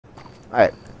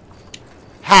Alright.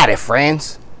 Howdy,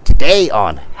 friends. Today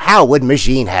on How Would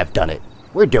Majin Have Done It?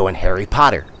 We're doing Harry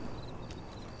Potter.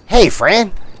 Hey,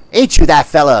 friend. Ain't you that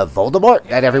fella Voldemort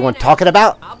that everyone talking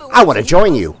about? I want to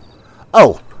join you.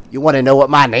 Oh, you want to know what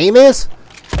my name is?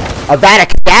 Avada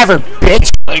Kedavra,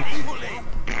 bitch!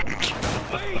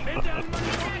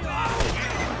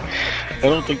 I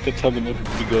don't think that's how the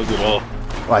movie goes at all.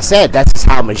 Well, I said that's just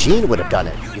how Majin would have done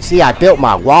it. You see, I built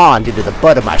my wand into the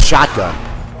butt of my shotgun.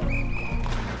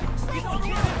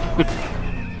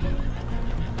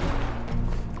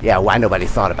 Yeah, why nobody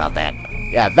thought about that?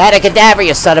 Yeah, Avada Kedavra,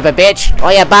 you son of a bitch! Oh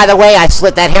yeah, by the way, I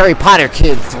slit that Harry Potter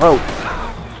kid's throat.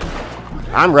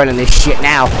 I'm running this shit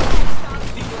now.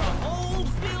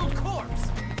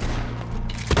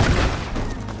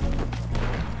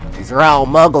 These are all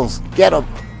muggles. Get them.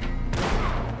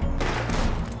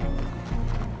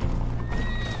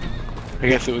 I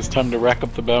guess it was time to rack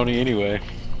up the bounty anyway.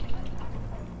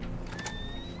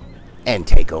 And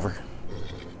take over.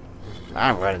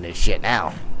 I'm running this shit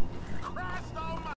now.